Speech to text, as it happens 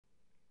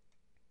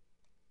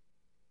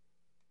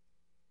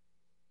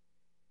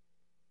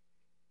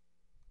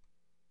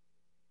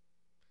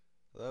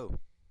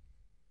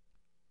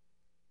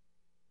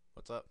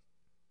What's up?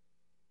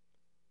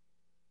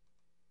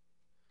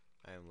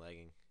 I am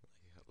lagging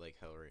like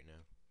hell right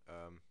now.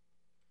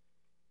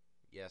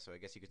 Yeah, so I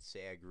guess you could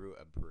say I grew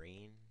a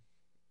brain,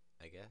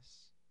 I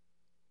guess.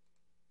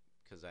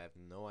 Because I have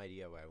no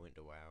idea why I went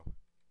to WoW.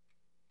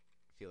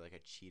 I feel like I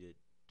cheated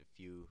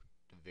the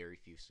very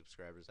few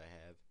subscribers I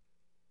have.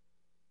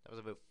 That was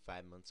about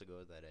 5 months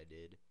ago that I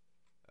did.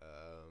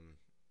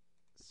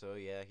 So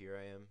yeah, here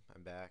I am.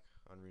 I'm back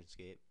on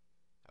RuneScape.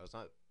 I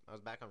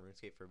was back on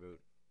RuneScape for about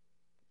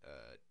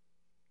a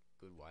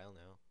good while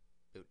now.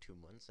 About 2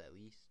 months at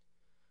least.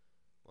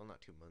 Well,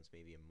 not 2 months,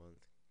 maybe a month.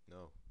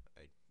 No,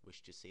 I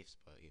wish to safe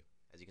spot you.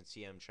 As you can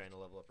see, I'm trying to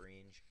level up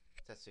range.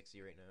 It's at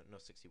 60 right now. No,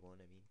 61,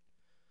 I mean.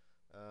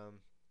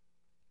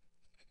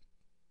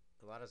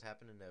 A lot has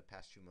happened in the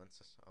past 2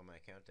 months on my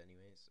account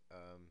anyways.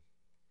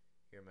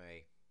 Here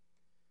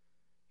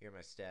are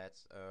my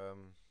stats.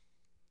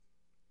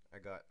 I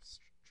got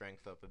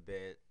strength up a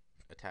bit,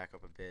 attack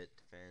up a bit,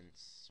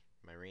 defense.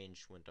 My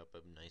range went up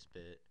a nice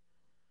bit.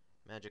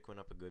 Magic went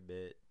up a good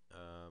bit.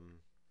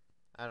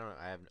 I don't know.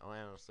 I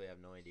honestly have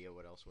no idea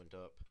what else went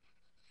up,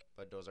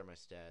 but those are my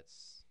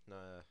stats.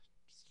 Nah,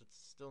 it's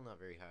still not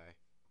very high.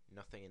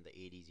 Nothing in the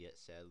 80s yet,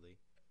 sadly.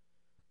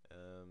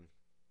 I'm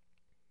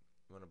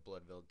on a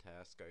Bloodveld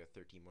task. I got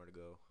 13 more to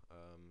go.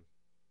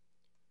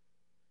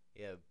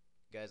 Yeah,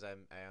 guys, I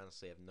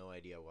honestly have no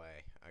idea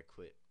why I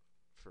quit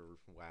for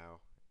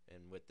WoW.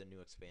 And with the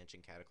new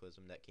expansion,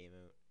 Cataclysm, that came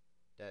out,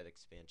 that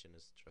expansion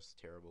is just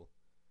terrible.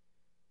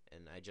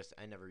 And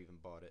I never even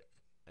bought it.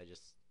 I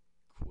just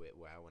quit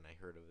WoW when I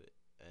heard of it.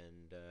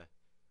 And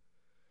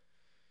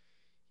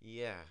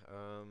yeah,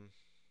 I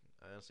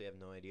honestly have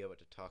no idea what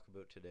to talk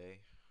about today.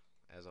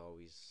 As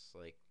always,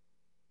 like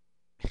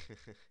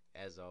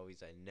as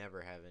always, I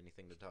never have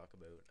anything to talk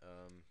about.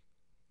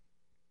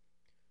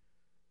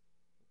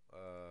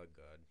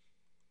 God,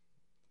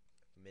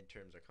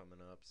 midterms are coming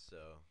up,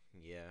 so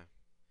yeah,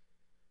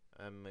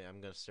 I'm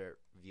gonna start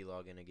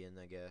vlogging again,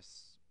 I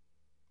guess.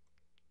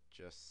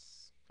 Just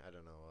I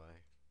don't know why.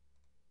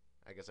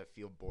 I guess I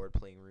feel bored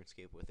playing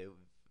RuneScape without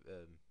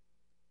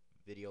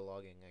video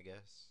logging, I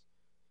guess.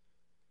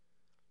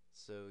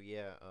 So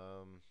yeah,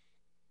 I'm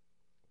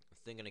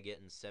thinking of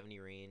getting 70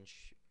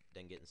 range,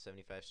 then getting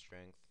 75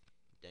 strength,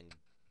 then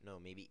no,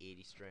 maybe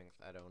 80 strength.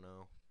 I don't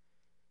know.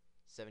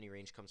 70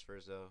 range comes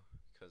first though,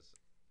 because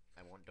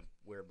I want to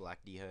wear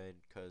black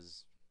d'hide,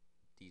 because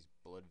these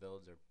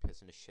bloodvelds are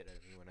pissing the shit out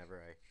of me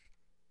whenever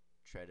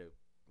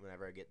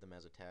I get them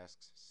as a task.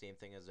 Same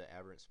thing as the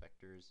aberrant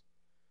specters.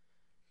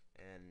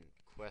 And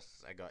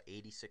quests, I got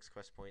 86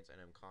 quest points,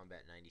 and I'm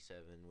combat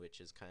 97, which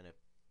is kind of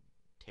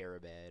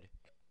bad.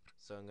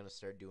 So I'm gonna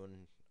start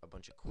doing a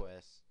bunch of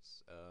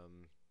quests.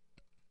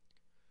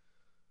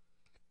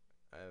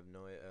 I have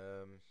no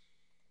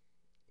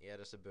yeah,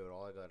 that's about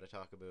all I got to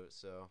talk about.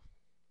 So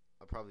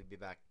I'll probably be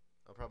back.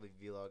 I'll probably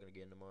vlogging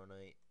again tomorrow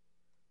night.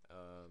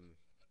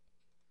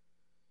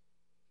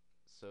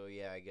 So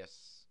yeah, I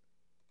guess.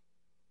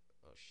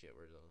 Oh shit,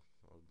 where's all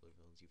the blue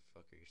villains? You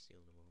fucker, you're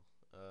stealing them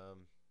all.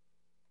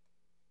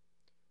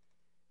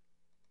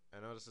 I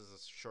know this is a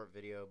short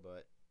video,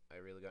 but I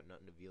really got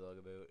nothing to vlog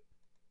about.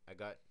 I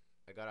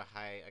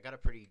got a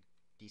pretty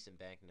decent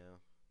bank now.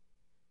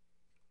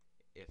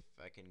 If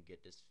I can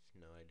get this,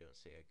 no, I don't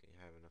say I can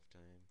have enough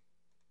time.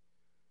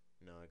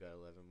 No, I got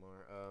 11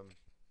 more.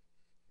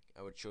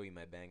 I would show you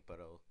my bank, but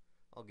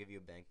I'll give you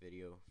a bank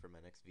video for my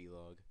next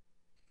vlog.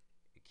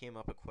 It came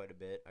up quite a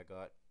bit. I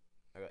got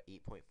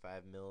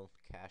 8.5 mil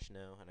cash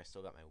now, and I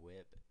still got my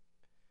whip.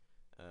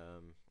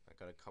 I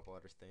got a couple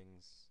other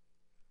things.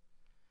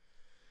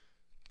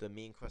 The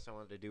main quest I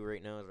wanted to do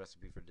right now is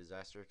Recipe for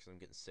Disaster, because I'm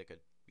getting sick of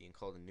being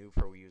called a noob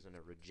for using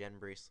a regen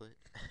bracelet.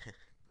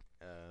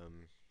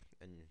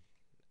 And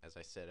as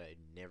I said, I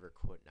never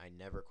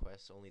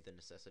quest, only the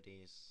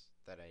necessities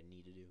that I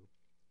need to do.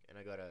 And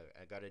I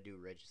gotta do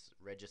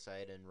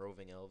regicide and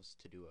roving elves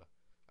to do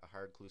a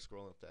hard clue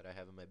scroll that I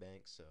have in my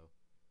bank. So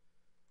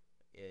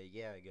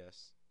yeah, I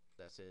guess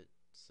that's it.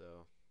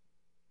 So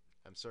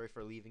I'm sorry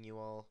for leaving you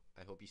all.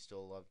 I hope you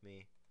still love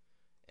me.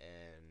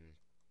 And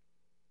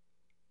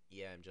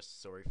yeah, I'm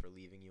just sorry for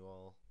leaving you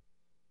all,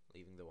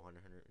 leaving the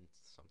 100 and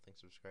something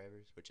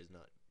subscribers, which is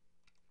not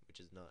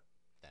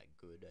that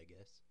good, I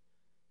guess.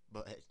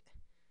 But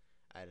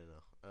I don't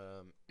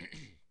know.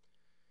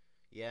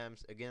 Yeah, I'm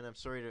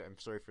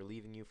sorry for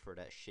leaving you for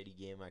that shitty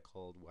game I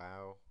called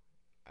WoW.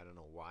 I don't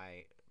know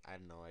why. I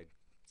don't know. I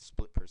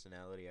split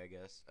personality, I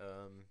guess.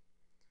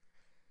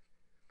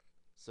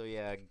 So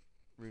yeah,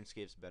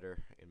 RuneScape's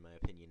better in my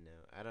opinion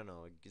now. I don't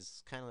know.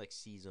 It's kind of like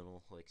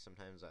seasonal. Like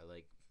sometimes I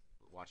like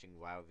watching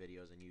WoW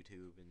videos on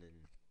YouTube, and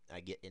then I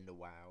get into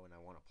WoW and I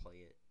want to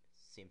play it.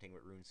 Same thing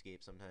with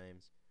RuneScape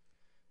sometimes.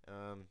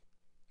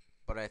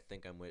 But I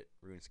think I'm with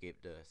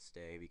RuneScape to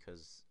stay,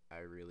 because I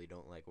really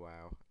don't like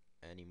WoW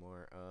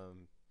anymore.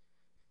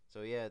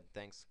 So yeah,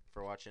 thanks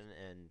for watching,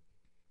 and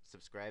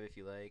subscribe if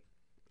you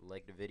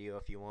like the video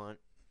if you want.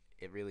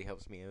 It really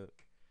helps me out.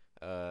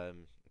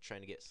 I'm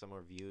trying to get some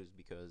more views,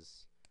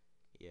 because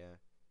yeah,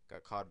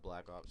 Got COD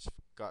Black Ops.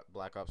 Got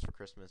Black Ops for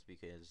Christmas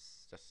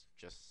because that's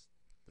just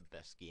the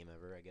best game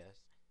ever, I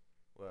guess.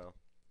 Well,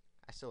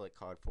 I still like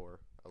COD 4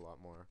 a lot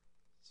more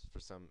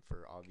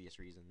for obvious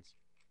reasons.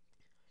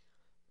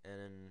 And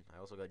then I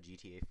also got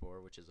GTA 4,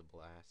 which is a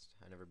blast.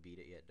 I never beat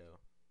it yet though,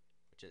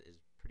 which is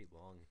pretty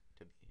long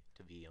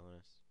to be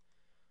honest.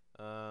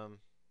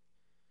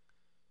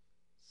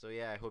 So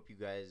yeah, I hope you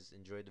guys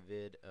enjoyed the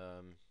vid.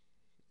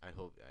 I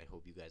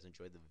hope you guys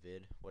enjoyed the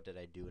vid. What did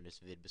I do in this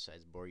vid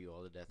besides bore you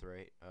all to death,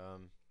 right?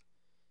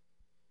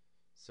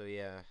 So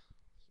yeah,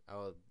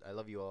 I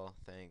love you all.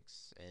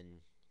 Thanks,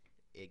 and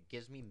it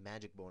gives me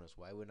magic bonus.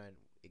 Why would I?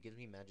 It gives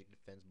me magic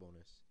defense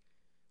bonus.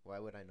 Why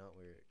would I not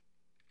wear it?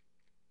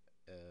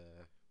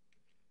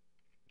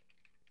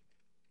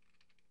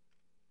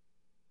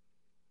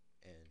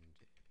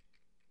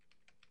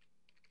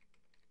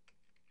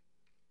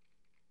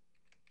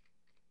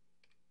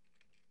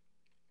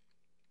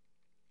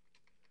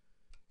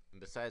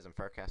 And besides, I'm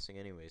farcasting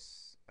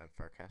anyways.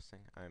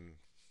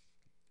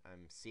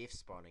 I'm safe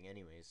spawning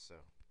anyways, so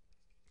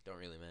don't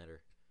really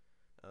matter.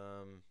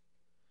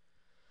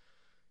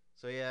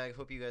 So yeah, I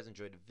hope you guys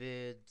enjoyed the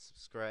vid.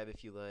 Subscribe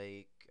if you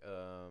like.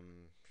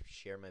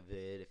 Share my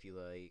vid if you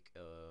like.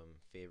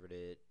 Favorite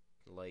it.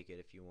 Like it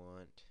if you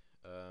want.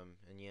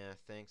 And yeah,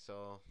 thanks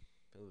all.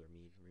 Ooh,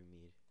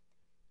 Remead.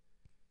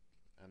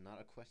 I'm not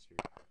a quester.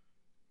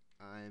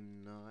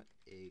 I'm not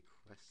a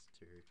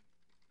quester.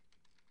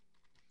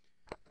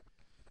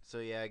 So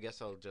yeah, I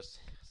guess I'll just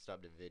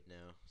stop the vid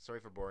now. Sorry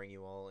for boring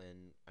you all,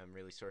 and I'm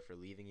really sorry for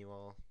leaving you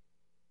all.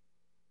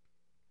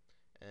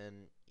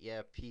 And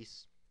yeah,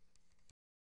 peace.